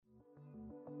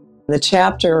The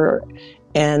chapter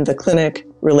and the clinic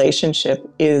relationship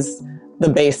is the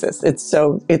basis. It's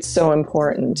so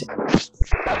important.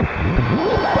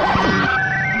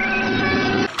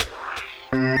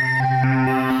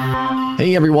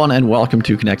 Hey everyone, and welcome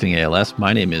to Connecting ALS.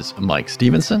 My name is Mike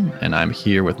Stevenson, and I'm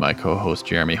here with my co-host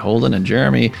Jeremy Holden. And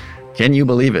Jeremy, can you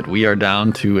believe it? We are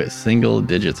down to single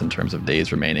digits in terms of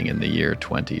days remaining in the year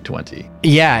 2020.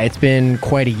 Yeah, it's been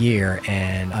quite a year,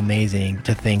 and amazing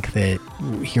to think that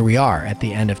here we are at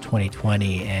the end of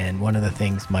 2020. And one of the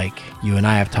things, Mike, you and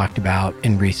I have talked about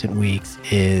in recent weeks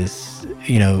is,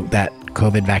 that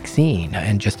COVID vaccine.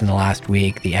 And just in the last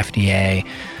week, the FDA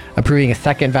approving a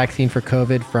second vaccine for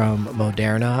COVID from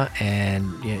Moderna,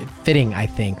 and fitting, I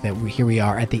think, that here we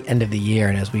are at the end of the year,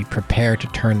 and as we prepare to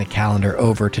turn the calendar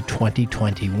over to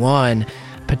 2021,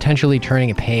 potentially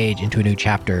turning a page into a new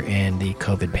chapter in the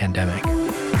COVID pandemic.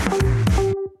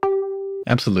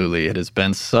 Absolutely. It has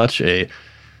been such a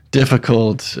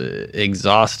difficult,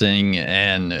 exhausting,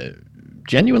 and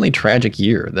genuinely tragic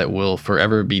year that will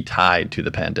forever be tied to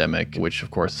the pandemic, which of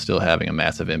course is still having a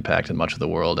massive impact in much of the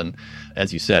world. And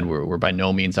as you said, we're by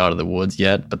no means out of the woods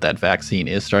yet, but that vaccine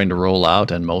is starting to roll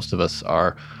out, and most of us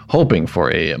are hoping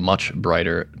for a much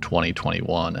brighter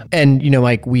 2021. And,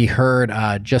 Mike, we heard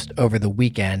just over the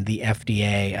weekend, the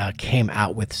FDA came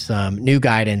out with some new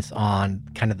guidance on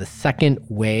kind of the second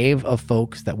wave of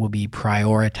folks that will be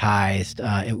prioritized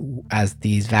as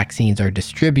these vaccines are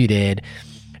distributed.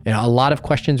 A lot of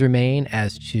questions remain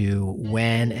as to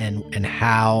when and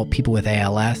how people with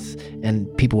ALS and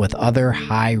people with other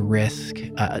high-risk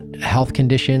health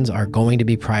conditions are going to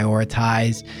be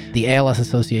prioritized. The ALS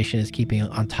Association is keeping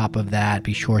on top of that.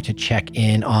 Be sure to check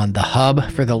in on the hub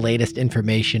for the latest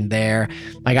information there.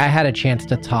 Like, I had a chance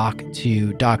to talk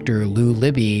to Dr. Lou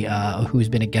Libby, who's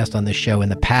been a guest on this show in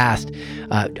the past,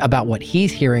 about what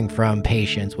he's hearing from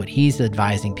patients, what he's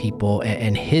advising people,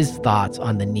 and his thoughts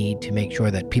on the need to make sure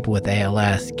that people with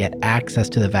ALS get access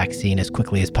to the vaccine as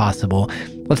quickly as possible.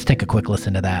 Let's take a quick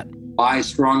listen to that. I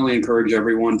strongly encourage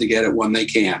everyone to get it when they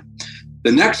can.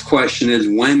 The next question is,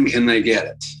 when can they get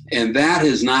it? And that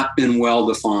has not been well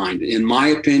defined. In my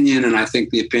opinion, and I think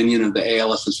the opinion of the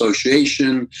ALS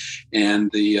Association and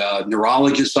the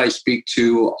neurologists I speak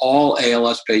to, all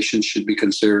ALS patients should be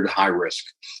considered high risk.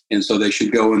 And so they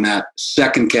should go in that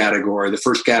second category. The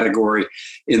first category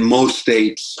in most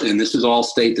states, and this is all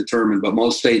state determined, but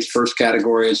most states, first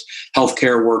category is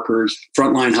healthcare workers,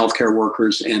 frontline healthcare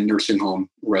workers, and nursing home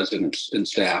residents and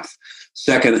staff.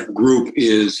 Second group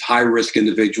is high-risk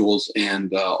individuals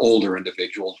and older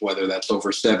individuals, whether that's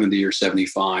over 70 or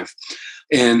 75.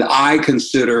 And I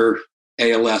consider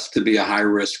ALS to be a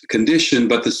high-risk condition,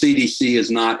 but the CDC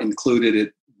has not included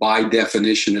it by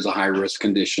definition as a high-risk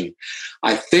condition.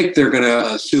 I think they're going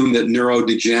to assume that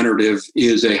neurodegenerative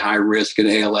is a high risk and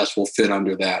ALS will fit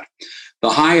under that. The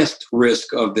highest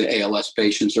risk of the ALS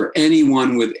patients are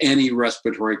anyone with any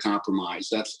respiratory compromise.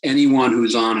 That's anyone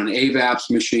who's on an AVAPS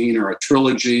machine or a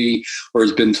Trilogy or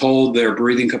has been told their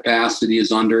breathing capacity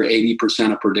is under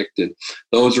 80% of predicted.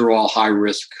 Those are all high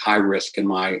risk in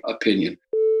my opinion.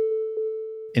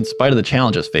 In spite of the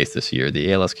challenges faced this year,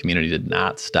 the ALS community did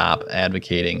not stop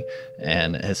advocating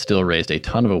and has still raised a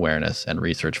ton of awareness and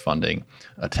research funding,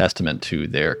 a testament to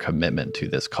their commitment to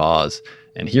this cause.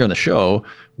 And here on the show,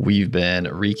 we've been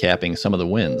recapping some of the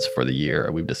wins for the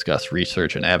year. We've discussed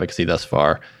research and advocacy thus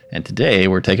far. And today,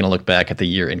 we're taking a look back at the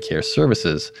year in care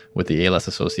services with the ALS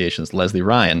Association's Leslie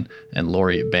Ryan and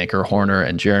Lori Banker-Horner.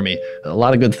 And Jeremy, a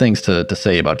lot of good things to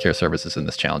say about care services in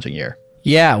this challenging year.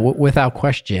 Yeah, without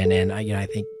question. And I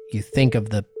think you think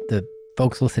of the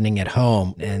folks listening at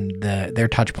home and their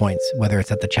touch points, whether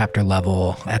it's at the chapter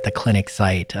level, at the clinic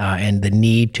site, and the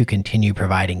need to continue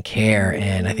providing care.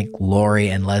 And I think Lori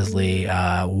and Leslie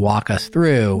walk us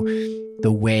through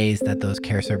the ways that those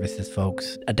care services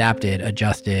folks adapted,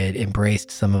 adjusted, embraced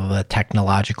some of the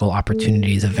technological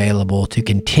opportunities available to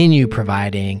continue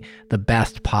providing the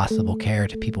best possible care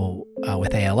to people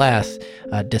with ALS,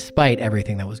 despite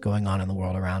everything that was going on in the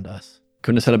world around us.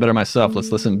 Couldn't have said it better myself.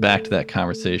 Let's listen back to that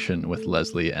conversation with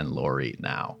Leslie and Lori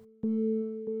now.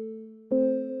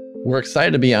 We're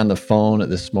excited to be on the phone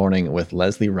this morning with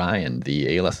Leslie Ryan,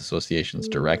 the ALS Association's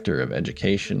Director of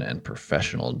Education and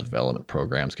Professional Development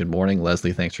Programs. Good morning,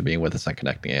 Leslie. Thanks for being with us on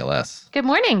Connecting ALS. Good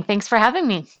morning. Thanks for having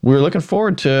me. We're looking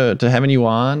forward to having you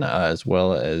on, as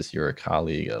well as your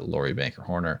colleague, Lori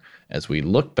Banker-Horner, as we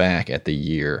look back at the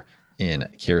year in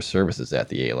care services at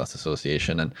the ALS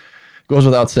Association. And Goes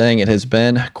without saying, it has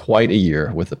been quite a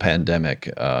year with the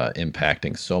pandemic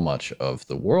impacting so much of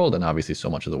the world and obviously so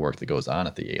much of the work that goes on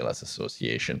at the ALS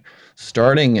Association.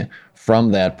 Starting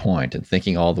from that point and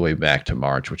thinking all the way back to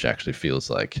March, which actually feels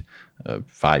like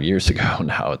 5 years ago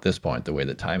now at this point, the way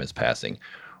that time is passing.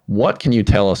 What can you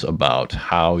tell us about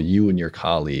how you and your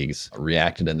colleagues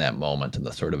reacted in that moment and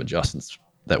the sort of adjustments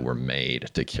that were made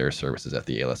to care services at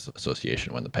the ALS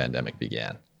Association when the pandemic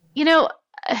began?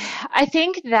 I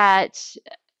think that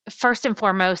first and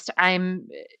foremost, I'm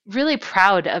really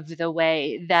proud of the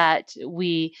way that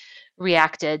we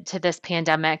reacted to this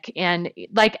pandemic. And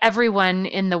like everyone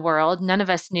in the world, none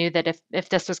of us knew that if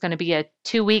this was going to be a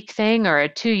 2-week thing or a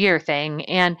 2-year thing.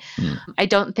 And I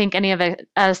don't think any of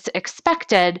us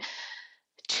expected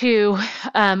to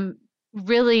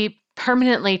really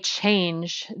permanently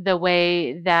change the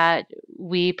way that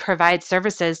we provide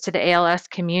services to the ALS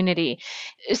community.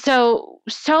 So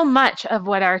much of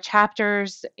what our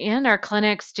chapters and our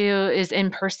clinics do is in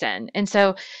person. And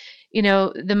so,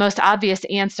 the most obvious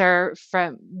answer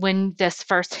from when this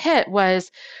first hit was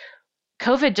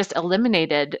COVID just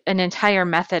eliminated an entire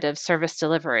method of service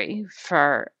delivery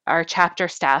for our chapter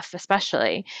staff,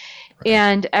 especially. Right.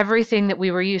 And everything that we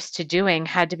were used to doing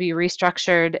had to be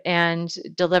restructured and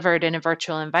delivered in a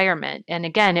virtual environment. And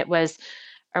again, it was,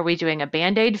 are we doing a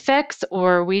Band-Aid fix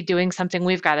or are we doing something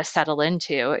we've got to settle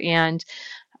into? And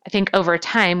I think over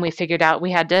time, we figured out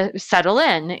we had to settle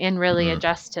in and really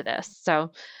adjust to this.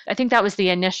 So I think that was the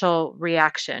initial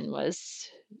reaction, was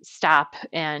stop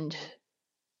and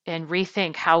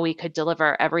rethink how we could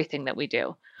deliver everything that we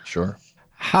do. Sure.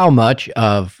 How much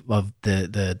of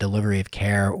the delivery of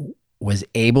care was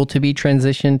able to be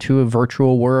transitioned to a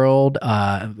virtual world?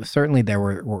 Certainly there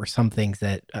were some things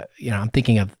that, I'm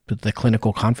thinking of the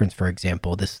clinical conference, for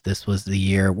example. This was the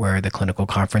year where the clinical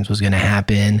conference was going to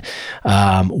happen.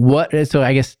 So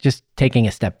I guess just taking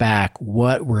a step back,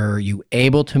 what were you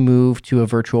able to move to a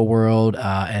virtual world,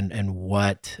 and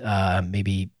what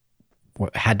maybe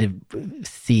had to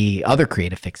see other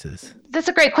creative fixes? That's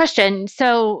a great question.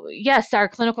 So yes, our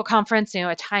clinical conference,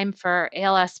 a time for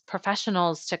ALS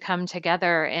professionals to come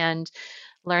together and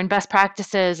learn best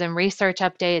practices and research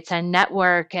updates and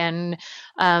network and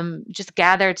just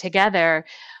gather together,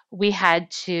 we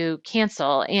had to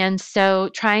cancel. And so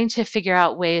trying to figure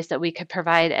out ways that we could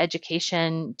provide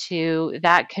education to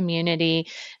that community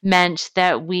meant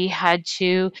that we had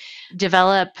to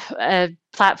develop a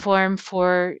platform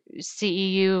for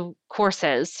CEU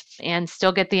courses and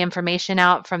still get the information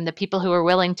out from the people who are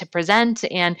willing to present.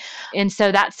 And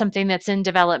so that's something that's in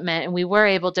development, and we were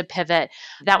able to pivot.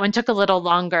 That one took a little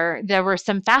longer. There were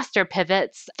some faster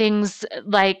pivots, things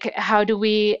like how do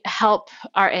we help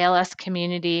our ALS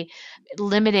community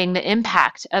limiting the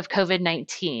impact of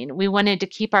COVID-19. We wanted to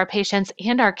keep our patients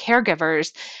and our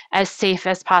caregivers as safe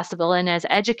as possible and as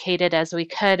educated as we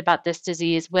could about this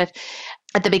disease.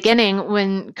 At the beginning,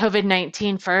 when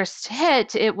COVID-19 first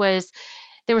hit, there was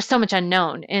so much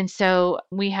unknown. And so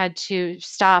we had to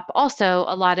stop also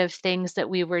a lot of things that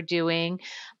we were doing,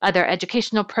 other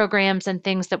educational programs and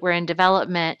things that were in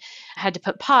development, had to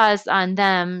put pause on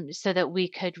them so that we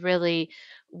could really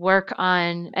work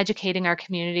on educating our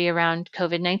community around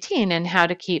COVID-19 and how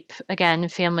to keep, again,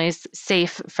 families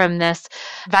safe from this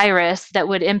virus that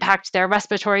would impact their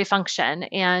respiratory function.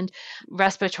 And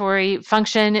respiratory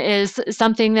function is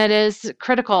something that is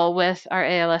critical with our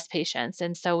ALS patients.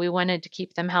 And so we wanted to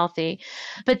keep them healthy.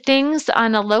 But things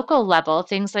on a local level,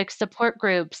 things like support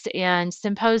groups and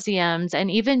symposiums,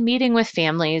 and even meeting with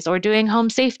families or doing home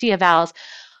safety evals,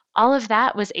 all of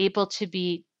that was able to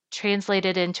be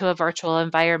translated into a virtual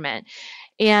environment.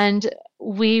 And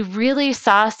we really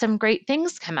saw some great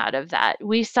things come out of that.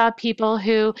 We saw people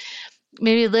who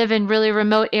maybe live in really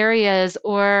remote areas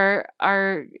or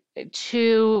are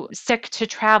too sick to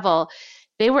travel.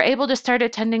 They were able to start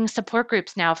attending support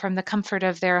groups now from the comfort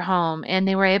of their home, and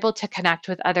they were able to connect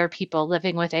with other people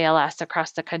living with ALS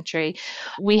across the country.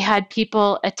 We had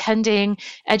people attending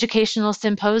educational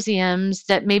symposiums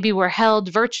that maybe were held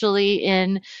virtually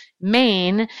in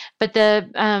Maine, but the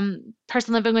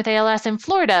person living with ALS in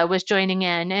Florida was joining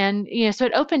in. And, so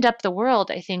it opened up the world,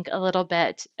 I think, a little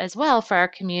bit as well for our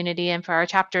community and for our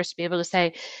chapters to be able to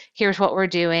say, here's what we're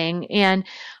doing. And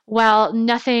while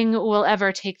nothing will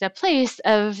ever take the place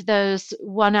of those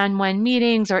one-on-one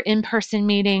meetings or in-person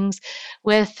meetings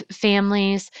with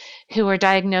families who are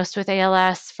diagnosed with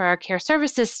ALS for our care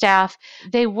services staff,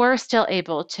 they were still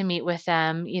able to meet with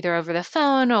them either over the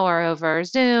phone or over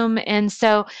Zoom. And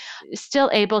so still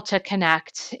able to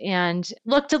connect, and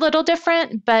looked a little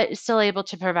different, but still able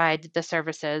to provide the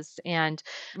services and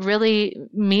really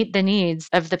meet the needs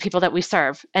of the people that we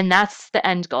serve. And that's the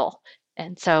end goal,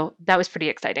 And so that was pretty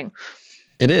exciting.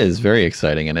 It is very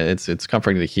exciting, and it's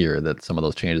comforting to hear that some of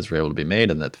those changes were able to be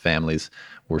made and that families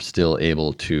were still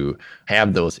able to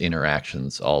have those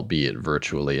interactions, albeit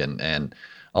virtually. And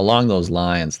along those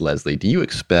lines, Leslie, do you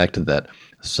expect that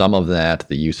some of that,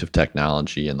 the use of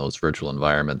technology and those virtual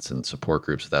environments and support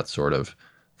groups, that sort of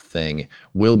thing,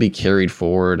 will be carried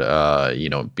forward,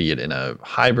 be it in a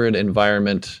hybrid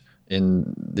environment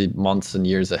in the months and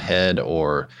years ahead,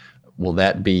 or will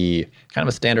that be kind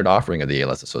of a standard offering of the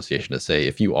ALS Association to say,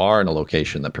 if you are in a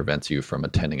location that prevents you from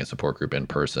attending a support group in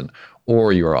person,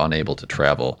 or you are unable to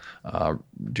travel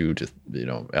due to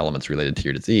elements related to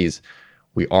your disease,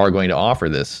 we are going to offer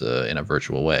this in a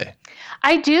virtual way?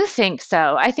 I do think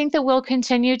so. I think that we'll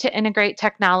continue to integrate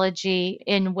technology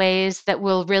in ways that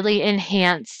will really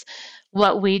enhance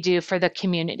what we do for the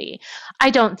community.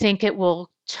 I don't think it will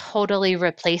totally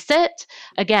replace it.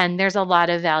 Again, there's a lot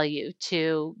of value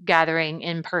to gathering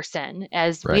in person,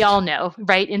 as we Right. all know,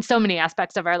 right, in so many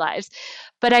aspects of our lives.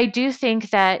 But I do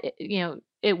think that,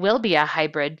 it will be a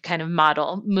hybrid kind of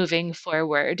model moving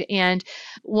forward. And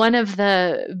one of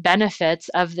the benefits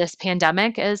of this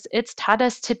pandemic is it's taught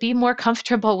us to be more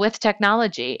comfortable with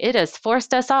technology. It has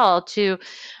forced us all to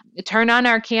turn on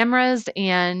our cameras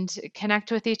and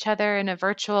connect with each other in a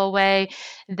virtual way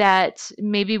that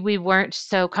maybe we weren't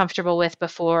so comfortable with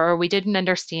before, or we didn't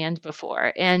understand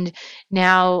before. And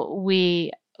now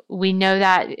we know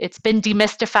that it's been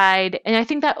demystified, and I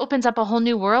think that opens up a whole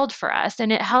new world for us, and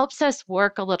it helps us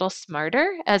work a little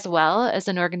smarter as well as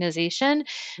an organization,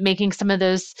 making some of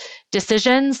those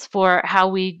decisions for how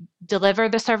we deliver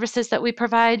the services that we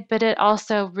provide. But it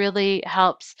also really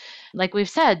helps, like we've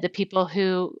said, the people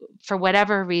who for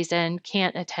whatever reason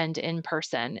can't attend in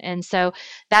person. And so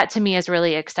that to me is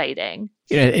really exciting.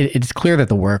 It's clear that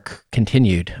the work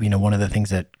continued. One of the things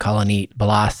that Colleen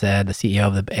Balazs said, the CEO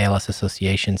of the ALS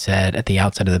Association, said at the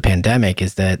outset of the pandemic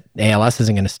is that ALS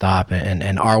isn't going to stop,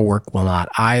 and our work will not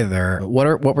either.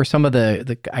 What were some of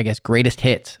the I guess greatest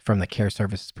hits from the care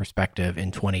services perspective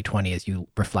in 2020 as you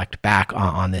reflect back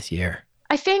on this year?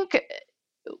 I think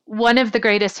one of the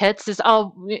greatest hits is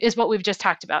what we've just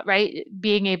talked about, right?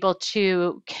 Being able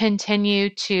to continue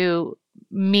to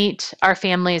meet our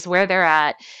families where they're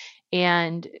at,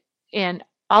 and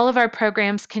all of our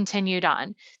programs continued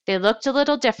on. They looked a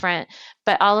little different,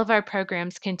 but all of our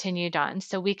programs continued on.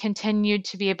 So we continued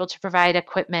to be able to provide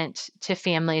equipment to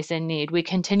families in need. We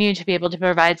continued to be able to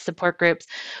provide support groups.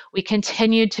 We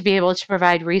continued to be able to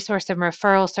provide resource and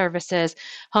referral services,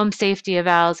 home safety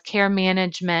evals, care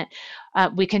management.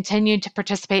 We continued to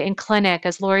participate in clinic,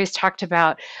 as Lori's talked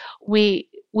about. We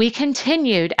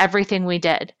continued everything we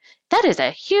did. That is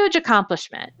a huge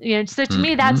accomplishment. So to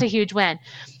me, that's a huge win.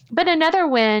 But another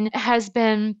win has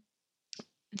been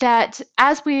that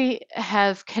as we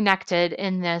have connected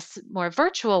in this more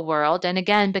virtual world, and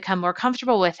again, become more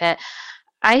comfortable with it,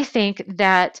 I think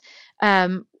that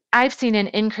I've seen an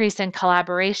increase in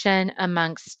collaboration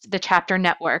amongst the chapter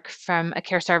network from a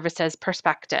care services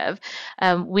perspective.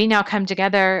 We now come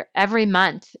together every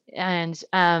month, and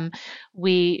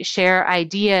we share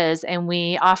ideas, and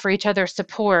we offer each other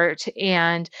support,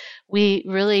 and we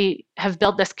really have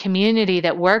built this community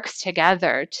that works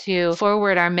together to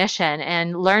forward our mission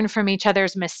and learn from each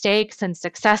other's mistakes and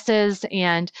successes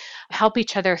and help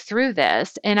each other through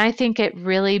this. And I think it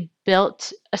really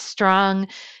built a strong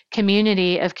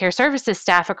community of care services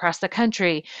staff across the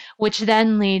country, which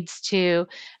then leads to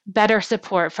better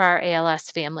support for our ALS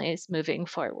families moving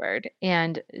forward.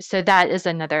 And so that is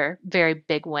another very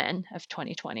big win of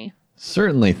 2020.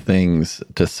 Certainly things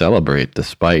to celebrate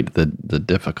despite the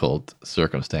difficult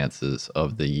circumstances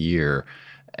of the year.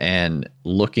 And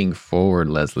looking forward,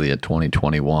 Leslie, at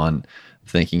 2021,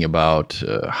 thinking about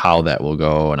how that will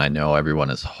go. And I know everyone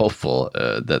is hopeful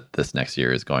that this next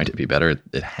year is going to be better.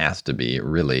 It has to be,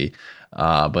 really.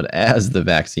 But as the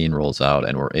vaccine rolls out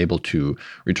and we're able to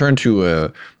return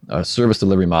to a service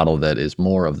delivery model that is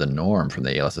more of the norm from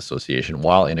the ALS Association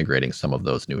while integrating some of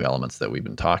those new elements that we've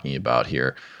been talking about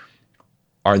here,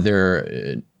 are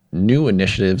there new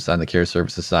initiatives on the care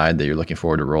services side that you're looking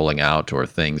forward to rolling out, or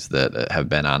things that have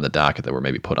been on the docket that were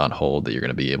maybe put on hold that you're going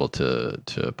to be able to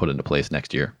put into place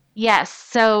next year? Yes.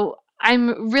 So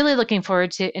I'm really looking forward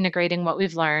to integrating what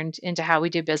we've learned into how we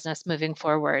do business moving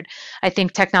forward. I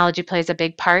think technology plays a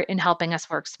big part in helping us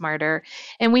work smarter.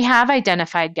 And we have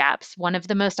identified gaps. One of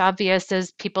the most obvious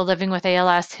is people living with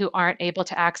ALS who aren't able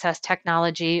to access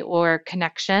technology or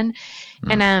connection.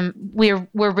 And we're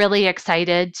really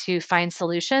excited to find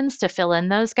solutions to fill in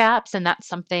those gaps. And that's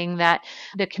something that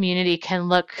the community can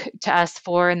look to us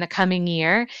for in the coming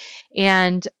year.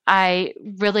 And I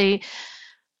really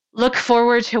look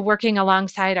forward to working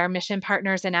alongside our mission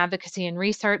partners in advocacy and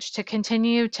research to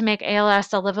continue to make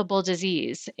ALS a livable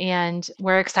disease. And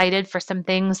we're excited for some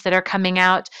things that are coming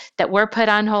out that were put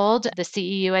on hold. The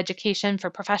CEU education for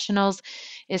professionals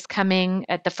is coming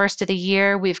at the first of the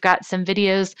year. We've got some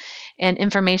videos and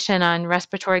information on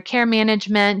respiratory care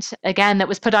management, again, that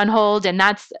was put on hold, and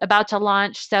that's about to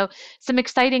launch. So some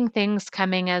exciting things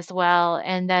coming as well.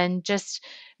 And then just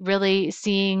really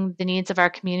seeing the needs of our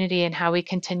community and how we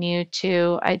continue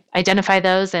to identify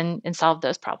those and solve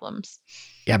those problems.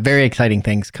 Yeah, very exciting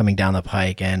things coming down the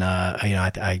pike. And,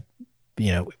 I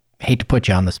hate to put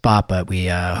you on the spot, but we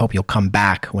hope you'll come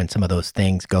back when some of those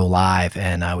things go live,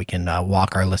 and we can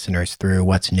walk our listeners through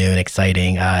what's new and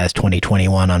exciting as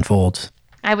 2021 unfolds.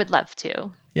 I would love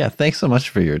to. Yeah, thanks so much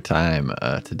for your time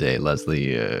today,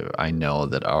 Leslie. I know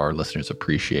that our listeners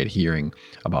appreciate hearing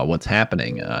about what's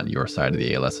happening on your side of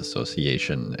the ALS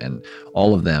Association, and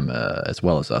all of them, as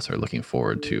well as us, are looking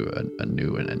forward to a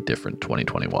new and different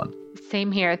 2021.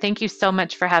 Same here. Thank you so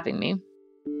much for having me.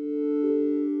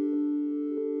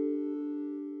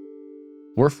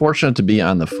 We're fortunate to be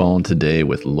on the phone today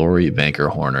with Lori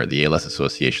Vanker-Horner, the ALS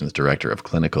Association's Director of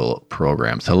Clinical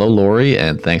Programs. Hello, Lori,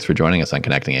 and thanks for joining us on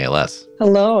Connecting ALS.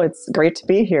 Hello, it's great to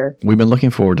be here. We've been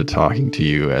looking forward to talking to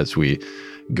you as we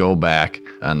go back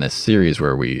on this series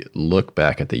where we look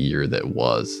back at the year that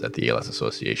was at the ALS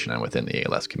Association and within the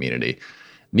ALS community.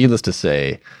 Needless to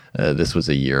say, this was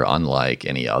a year unlike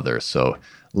any other. So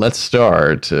let's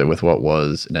start with what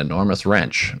was an enormous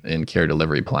wrench in care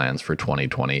delivery plans for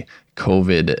 2020,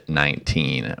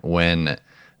 COVID-19. When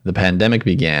the pandemic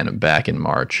began back in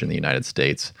March in the United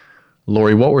States,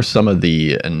 Lori, what were some of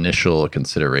the initial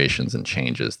considerations and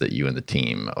changes that you and the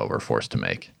team were forced to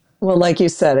make? Well, like you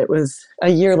said, it was a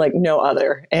year like no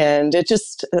other, and it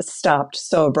just stopped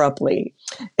so abruptly.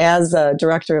 As a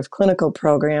director of clinical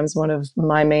programs, one of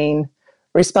my main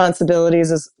responsibilities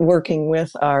is working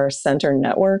with our center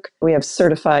network. We have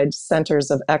certified centers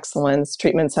of excellence,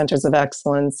 treatment centers of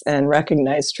excellence, and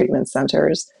recognized treatment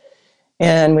centers.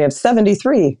 And we have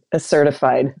 73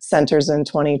 certified centers and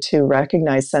 22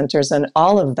 recognized centers, and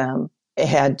all of them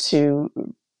had to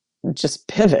just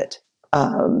pivot.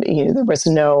 There was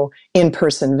no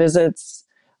in-person visits.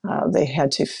 They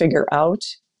had to figure out,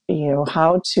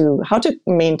 how to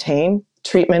maintain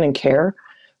treatment and care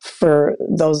for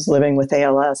those living with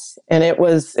ALS. And it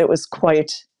was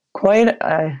quite,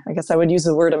 I guess I would use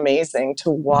the word amazing to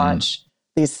watch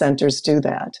these centers do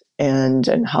that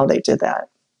and how they did that.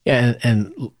 Yeah,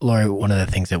 and Lori, one of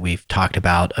the things that we've talked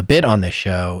about a bit on this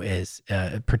show is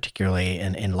particularly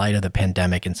in light of the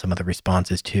pandemic and some of the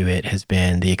responses to it has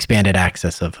been the expanded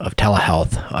access of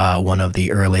telehealth. One of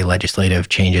the early legislative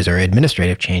changes or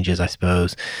administrative changes, I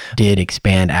suppose, did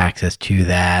expand access to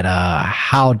that.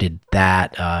 How did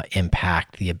that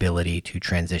impact the ability to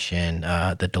transition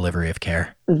the delivery of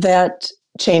care? That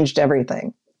changed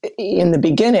everything. In the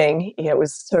beginning, it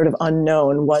was sort of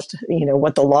unknown what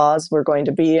the laws were going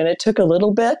to be. And it took a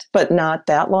little bit, but not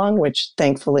that long, which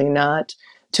thankfully not,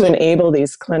 to enable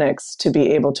these clinics to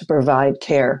be able to provide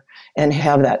care and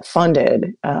have that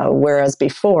funded, whereas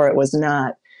before it was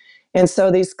not. And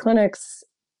so these clinics,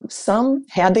 some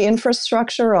had the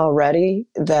infrastructure already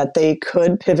that they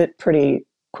could pivot pretty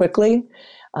quickly.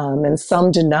 And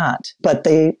some did not, but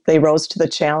they rose to the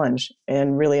challenge,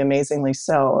 and really amazingly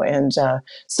so. And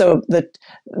so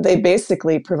they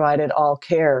basically provided all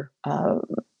care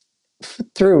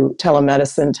through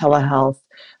telemedicine, telehealth,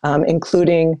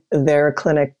 including their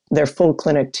full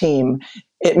clinic team.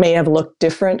 It may have looked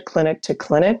different clinic to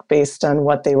clinic based on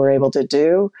what they were able to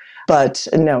do, but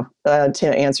no, to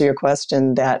answer your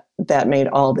question, that made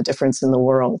all the difference in the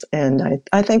world. And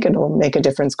I think it'll make a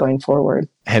difference going forward.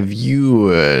 Have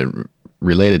you,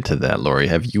 related to that, Lori,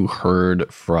 have you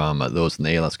heard from those in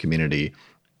the ALS community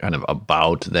kind of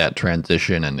about that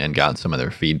transition and gotten some of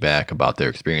their feedback about their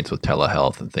experience with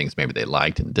telehealth and things maybe they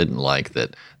liked and didn't like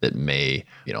that may,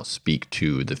 speak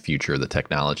to the future of the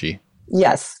technology?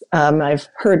 Yes, I've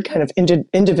heard kind of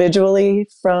individually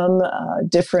from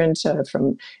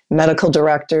from medical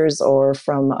directors or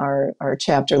from our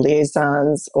chapter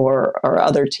liaisons or our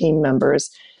other team members.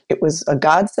 It was a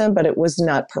godsend, but it was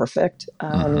not perfect.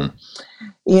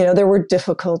 There were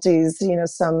difficulties.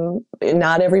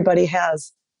 Not everybody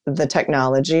has the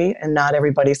technology and not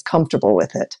everybody's comfortable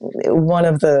with it. One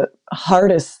of the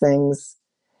hardest things,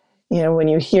 when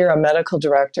you hear a medical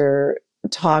director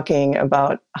talking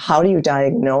about how do you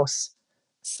diagnose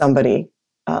somebody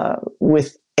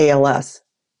with ALS,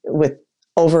 with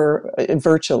over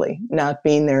virtually, not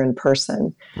being there in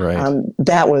person. Right.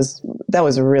 That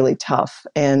was really tough,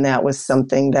 and that was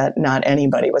something that not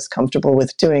anybody was comfortable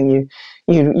with doing.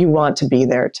 You want to be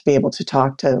there to be able to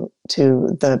talk to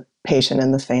the patient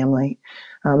and the family,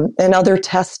 and other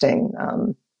testing.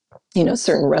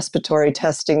 Certain respiratory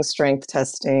testing, strength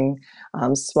testing,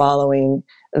 swallowing,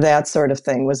 that sort of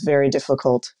thing was very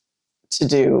difficult to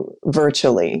do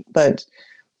virtually, but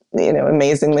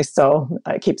amazingly so.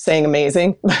 I keep saying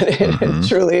amazing, but it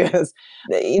truly is.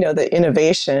 The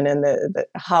innovation and the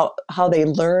how they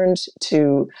learned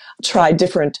to try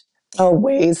different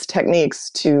ways, techniques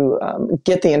to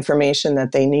get the information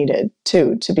that they needed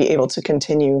to be able to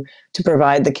continue to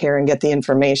provide the care and get the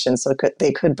information so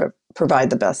they could provide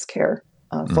the best care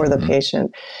for the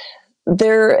patient.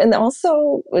 And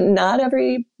also not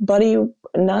every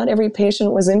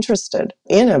patient was interested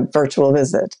in a virtual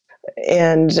visit.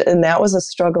 And that was a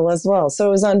struggle as well. So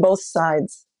it was on both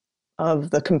sides of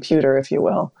the computer, if you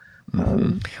will.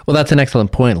 Well, that's an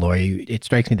excellent point, Lori. It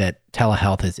strikes me that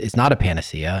telehealth is not a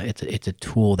panacea. It's a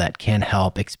tool that can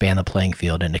help expand the playing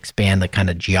field and expand the kind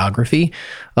of geography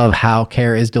of how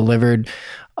care is delivered.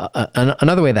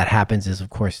 Another way that happens is, of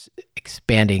course,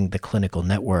 expanding the clinical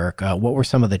network. What were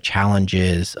some of the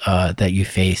challenges that you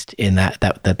faced in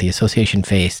that the association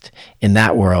faced in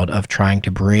that world of trying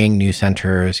to bring new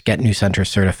centers, get new centers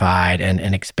certified,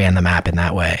 and expand the map in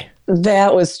that way?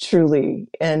 That was truly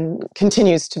and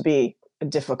continues to be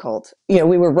difficult. We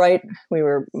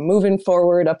were moving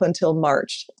forward up until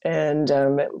March, and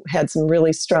had some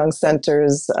really strong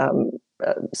centers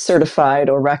certified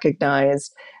or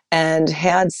recognized, and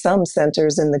had some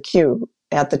centers in the queue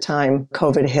at the time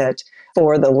COVID hit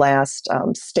for the last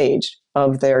stage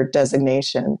of their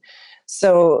designation.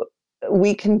 So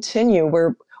we continue.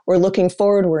 We're looking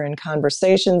forward. We're in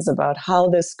conversations about how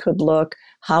this could look.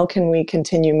 How can we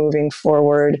continue moving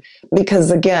forward? Because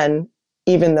again,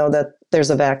 even though that there's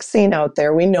a vaccine out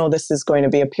there, we know this is going to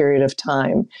be a period of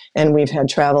time, and we've had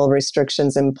travel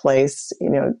restrictions in place.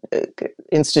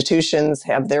 Institutions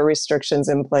have their restrictions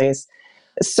in place.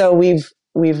 So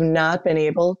we've not been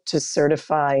able to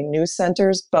certify new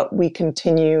centers, but we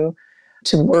continue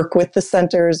to work with the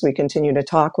centers. We continue to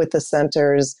talk with the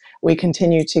centers. We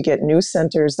continue to get new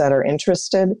centers that are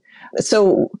interested.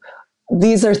 So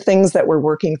these are things that we're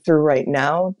working through right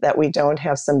now, that we don't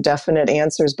have some definite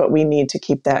answers, but we need to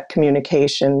keep that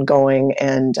communication going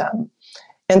and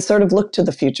sort of look to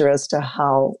the future as to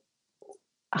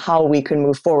how we can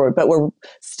move forward. But we're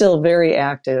still very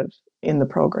active in the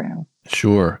program.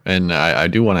 Sure. And I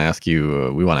do want to ask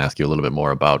you, we want to ask you a little bit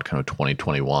more about kind of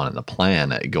 2021 and the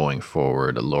plan going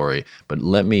forward, Lori. But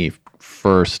let me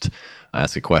first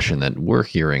ask a question that we're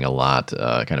hearing a lot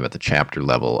kind of at the chapter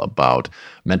level about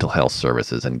mental health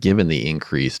services. And given the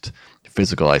increased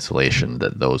physical isolation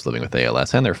that those living with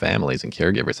ALS and their families and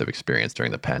caregivers have experienced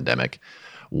during the pandemic,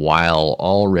 while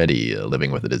already living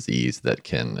with a disease that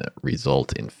can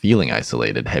result in feeling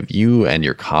isolated, have you and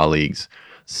your colleagues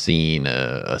seen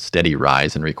a steady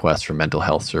rise in requests for mental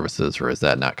health services, or has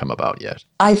that not come about yet?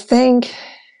 I think,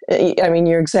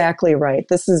 you're exactly right.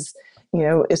 This is,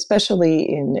 especially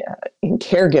in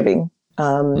caregiving,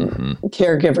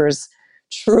 caregivers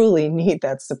truly need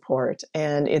that support,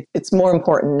 and it's more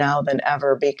important now than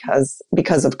ever because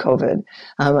of COVID.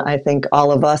 I think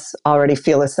all of us already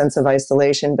feel a sense of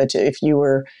isolation, but if you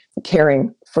were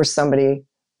caring for somebody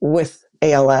with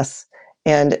ALS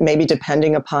and maybe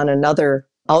depending upon another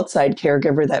outside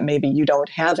caregiver that maybe you don't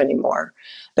have anymore,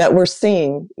 that we're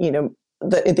seeing,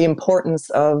 the importance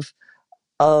of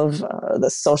the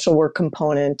social work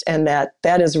component, and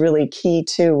that is really key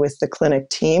too with the clinic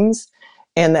teams,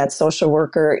 and that social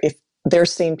worker, if they're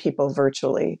seeing people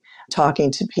virtually,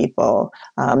 talking to people,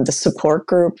 the support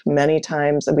group, many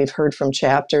times we've heard from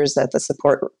chapters that the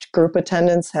support group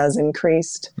attendance has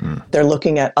increased. They're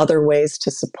looking at other ways to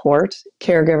support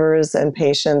caregivers and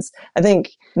patients. I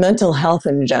think mental health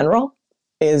in general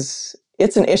it's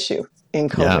an issue in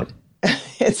COVID. Yeah.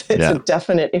 It's a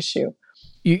definite issue.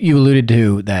 You alluded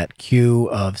to that queue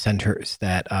of centers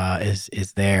that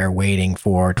is there waiting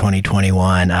for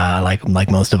 2021, like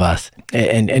most of us.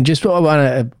 And just I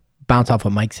want to bounce off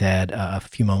what Mike said a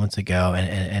few moments ago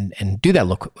and do that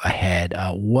look ahead.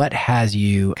 What has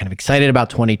you kind of excited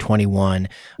about 2021?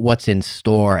 What's in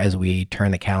store as we turn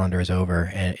the calendars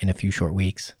over in a few short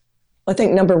weeks? I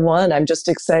think number one, I'm just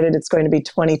excited it's going to be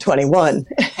 2021.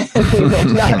 And we will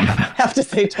not have to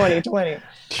say 2020.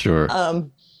 Sure.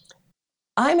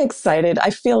 I'm excited. I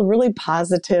feel really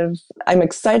positive. I'm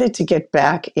excited to get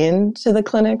back into the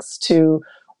clinics, to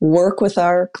work with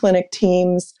our clinic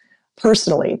teams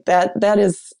personally. That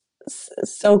is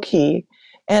so key.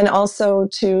 and also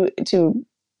to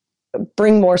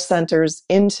bring more centers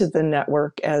into the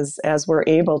network as we're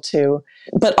able to,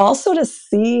 but also to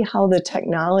see how the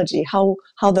technology, how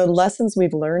the lessons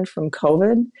we've learned from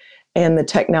COVID and the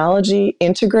technology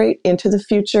integrate into the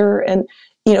future, and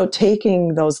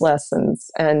taking those lessons,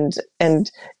 and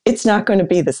it's not going to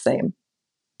be the same.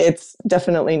 It's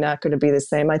definitely not going to be the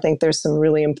same. I think there's some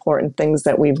really important things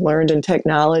that we've learned in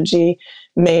technology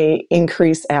may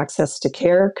increase access to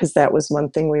care, because that was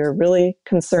one thing we were really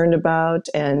concerned about.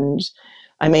 And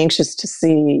I'm anxious to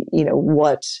see,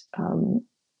 what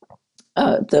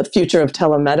the future of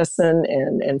telemedicine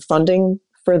and funding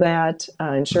for that,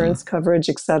 insurance coverage,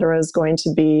 et cetera, is going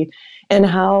to be, and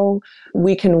how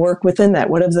we can work within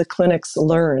that. What have the clinics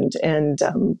learned, and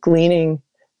gleaning,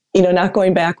 not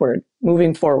going backward,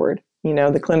 moving forward,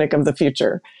 the clinic of the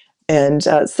future. And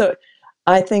so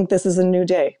I think this is a new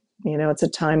day. It's a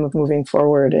time of moving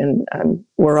forward, and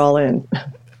we're all in.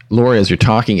 Lori, as you're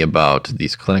talking about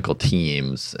these clinical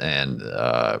teams and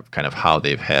kind of how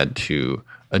they've had to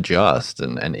adjust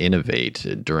and innovate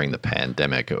during the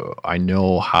pandemic, I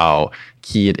know how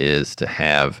key it is to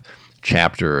have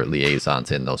chapter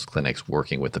liaisons in those clinics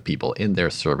working with the people in their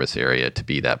service area to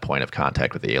be that point of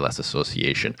contact with the ALS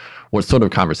Association. What sort of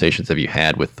conversations have you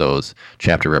had with those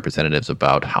chapter representatives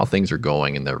about how things are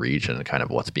going in the region and kind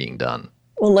of what's being done?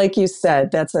 Well, like you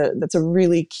said, that's a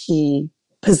really key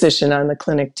position on the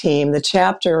clinic team. The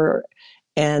chapter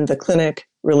and the clinic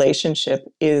relationship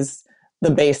is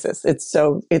the basis. It's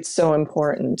so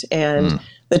important. And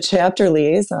the chapter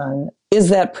liaison is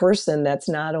that person that's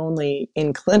not only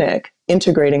in clinic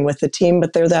integrating with the team,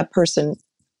 but they're that person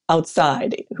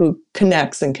outside who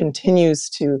connects and continues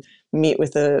to meet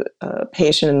with the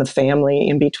patient and the family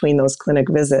in between those clinic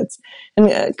visits.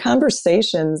 And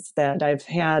conversations that I've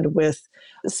had with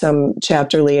some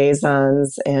chapter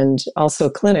liaisons and also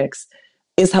clinics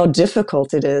is how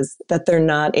difficult it is that they're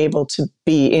not able to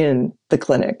be in the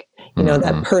clinic.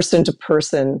 That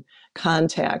person-to-person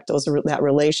contact, that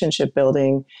relationship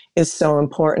building is so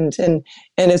important. And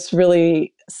it's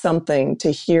really something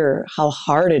to hear how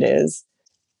hard it is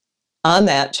on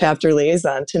that chapter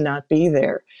liaison to not be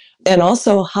there. And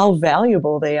also how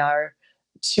valuable they are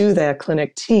to that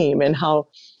clinic team, and how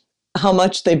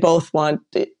much they both want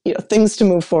things to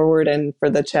move forward and for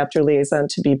the chapter liaison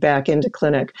to be back into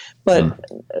clinic. But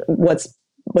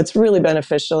what's really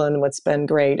beneficial and what's been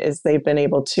great is they've been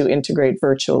able to integrate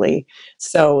virtually.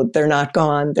 So they're not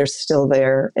gone, they're still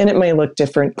there. And it may look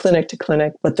different clinic to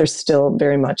clinic, but they're still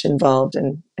very much involved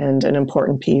and an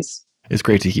important piece. It's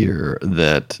great to hear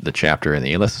that the chapter and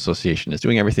the ALS Association is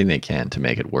doing everything they can to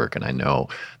make it work. And I know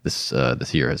this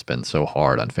year has been so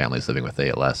hard on families living with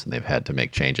ALS, and they've had to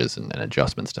make changes and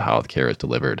adjustments to how the care is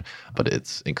delivered. But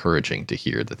it's encouraging to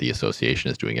hear that the association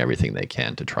is doing everything they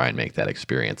can to try and make that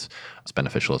experience as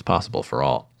beneficial as possible for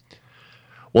all.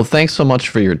 Well, thanks so much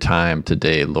for your time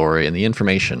today, Lori, and the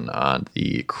information on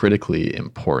the critically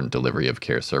important delivery of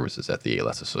care services at the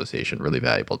ALS Association. Really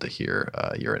valuable to hear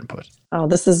your input. Oh,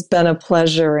 this has been a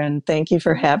pleasure, and thank you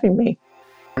for having me.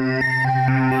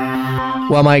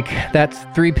 Well, Mike, that's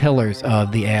 3 pillars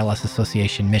of the ALS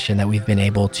Association mission that we've been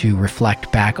able to reflect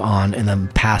back on in the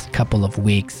past couple of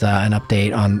weeks. An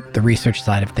update on the research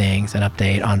side of things, an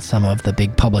update on some of the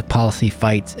big public policy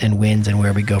fights and wins and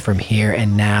where we go from here,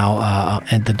 and now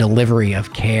and the delivery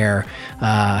of care.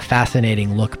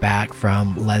 Fascinating look back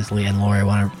from Leslie and Lori. I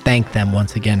want to thank them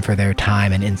once again for their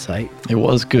time and insight. It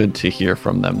was good to hear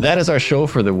from them. That is our show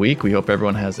for the week. We hope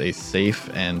everyone has a safe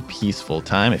and peaceful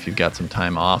time. If you've got some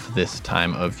time off this time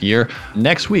of year,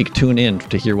 next week, tune in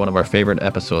to hear one of our favorite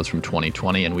episodes from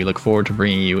 2020, and we look forward to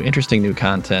bringing you interesting new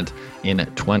content in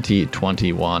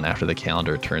 2021 after the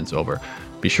calendar turns over.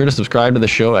 Be sure to subscribe to the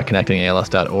show at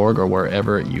connectingals.org or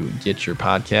wherever you get your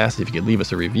podcasts. If you could leave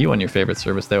us a review on your favorite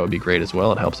service, that would be great as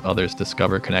well. It helps others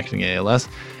discover Connecting ALS.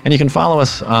 And you can follow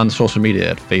us on social media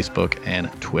at Facebook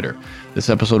and Twitter. This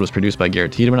episode was produced by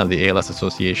Garrett Tiedemann of the ALS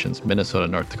Association's Minnesota,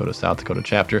 North Dakota, South Dakota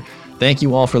chapter. Thank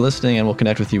you all for listening, and we'll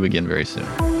connect with you again very soon.